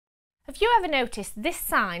Have you ever noticed this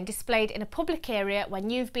sign displayed in a public area when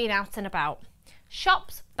you've been out and about?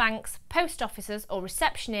 Shops, banks, post offices or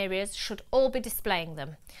reception areas should all be displaying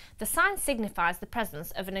them. The sign signifies the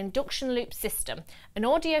presence of an induction loop system, an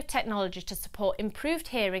audio technology to support improved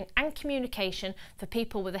hearing and communication for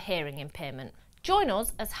people with a hearing impairment. Join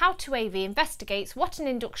us as HowToAV investigates what an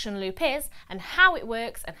induction loop is and how it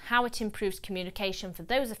works and how it improves communication for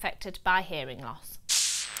those affected by hearing loss.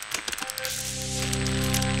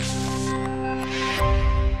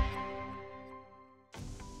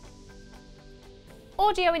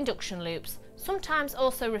 Audio induction loops, sometimes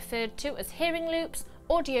also referred to as hearing loops,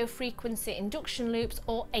 audio frequency induction loops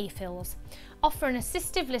or AFILS, offer an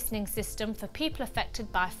assistive listening system for people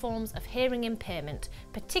affected by forms of hearing impairment,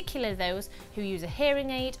 particularly those who use a hearing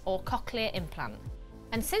aid or cochlear implant.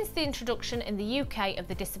 And since the introduction in the UK of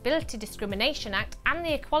the Disability Discrimination Act and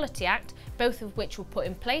the Equality Act, both of which were put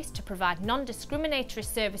in place to provide non-discriminatory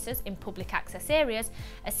services in public access areas,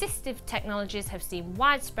 assistive technologies have seen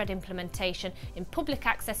widespread implementation in public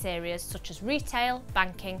access areas such as retail,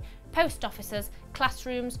 banking, post offices,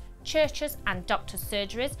 classrooms, churches and doctors'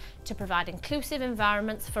 surgeries to provide inclusive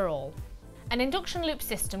environments for all. An induction loop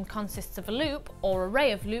system consists of a loop or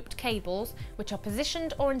array of looped cables which are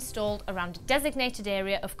positioned or installed around a designated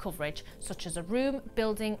area of coverage, such as a room,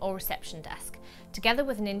 building or reception desk, together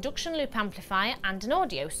with an induction loop amplifier and an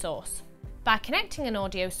audio source. By connecting an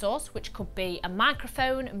audio source, which could be a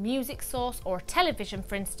microphone, a music source or a television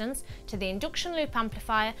for instance, to the induction loop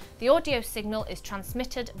amplifier, the audio signal is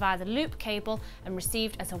transmitted via the loop cable and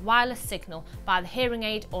received as a wireless signal by the hearing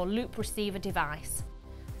aid or loop receiver device.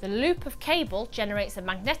 The loop of cable generates a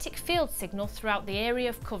magnetic field signal throughout the area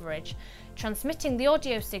of coverage, transmitting the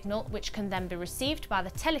audio signal which can then be received by the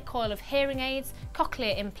telecoil of hearing aids,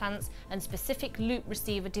 cochlear implants and specific loop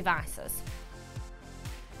receiver devices.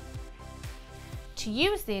 To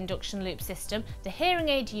use the induction loop system, the hearing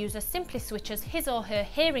aid user simply switches his or her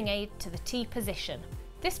hearing aid to the T position.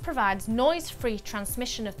 This provides noise-free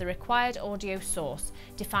transmission of the required audio source,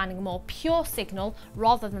 defining a more pure signal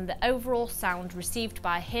rather than the overall sound received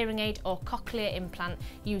by a hearing aid or cochlear implant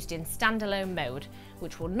used in standalone mode,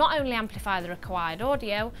 which will not only amplify the required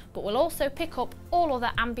audio, but will also pick up all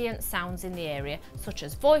other ambient sounds in the area, such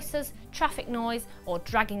as voices, traffic noise, or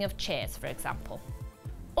dragging of chairs, for example.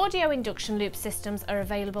 Audio induction loop systems are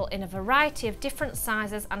available in a variety of different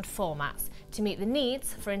sizes and formats to meet the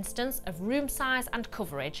needs, for instance, of room size and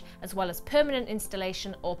coverage, as well as permanent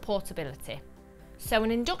installation or portability. So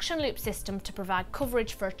an induction loop system to provide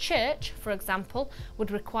coverage for a church, for example,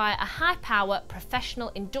 would require a high-power professional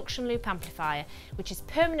induction loop amplifier, which is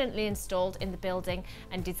permanently installed in the building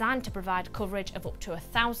and designed to provide coverage of up to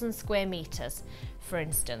 1,000 square metres, for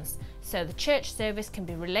instance, so the church service can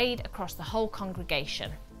be relayed across the whole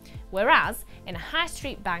congregation. Whereas, in a high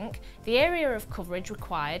street bank, the area of coverage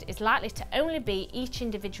required is likely to only be each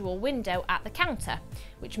individual window at the counter,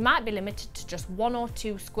 which might be limited to just 1 or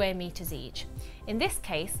 2 square metres each. In this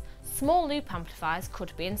case, small loop amplifiers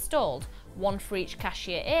could be installed, one for each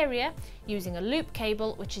cashier area, using a loop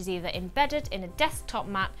cable which is either embedded in a desktop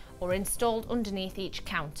mat or installed underneath each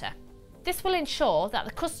counter. This will ensure that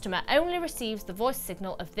the customer only receives the voice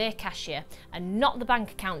signal of their cashier and not the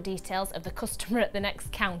bank account details of the customer at the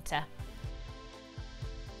next counter.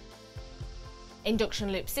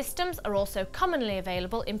 Induction loop systems are also commonly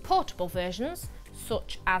available in portable versions,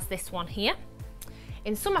 such as this one here.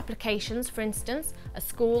 In some applications, for instance, a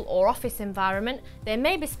school or office environment, there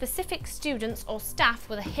may be specific students or staff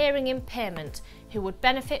with a hearing impairment who would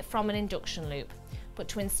benefit from an induction loop, but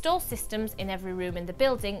to install systems in every room in the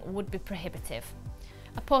building would be prohibitive.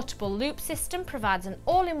 A portable loop system provides an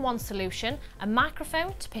all-in-one solution, a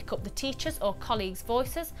microphone to pick up the teachers' or colleagues'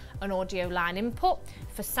 voices, an audio line input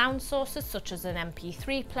for sound sources such as an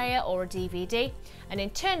MP3 player or a DVD, an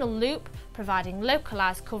internal loop providing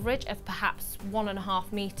localised coverage of perhaps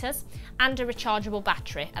 1.5 metres, and a rechargeable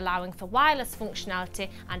battery allowing for wireless functionality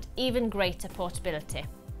and even greater portability.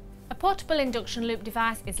 A portable induction loop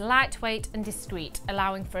device is lightweight and discreet,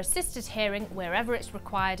 allowing for assisted hearing wherever it's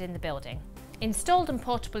required in the building. Installed and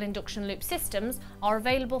portable induction loop systems are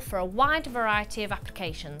available for a wide variety of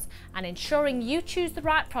applications, and ensuring you choose the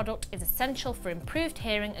right product is essential for improved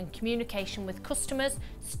hearing and communication with customers,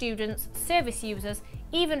 students, service users,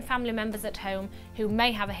 even family members at home who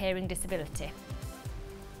may have a hearing disability.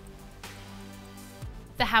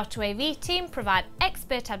 The HowToAV team provide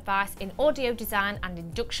expert advice in audio design and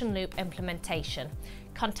induction loop implementation.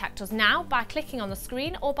 Contact us now by clicking on the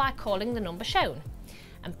screen or by calling the number shown.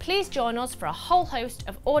 And please join us for a whole host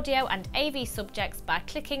of audio and AV subjects by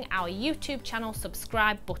clicking our YouTube channel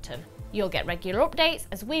subscribe button. You'll get regular updates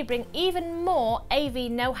as we bring even more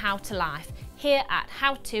AV know-how to life here at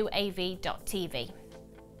HowToAV.tv.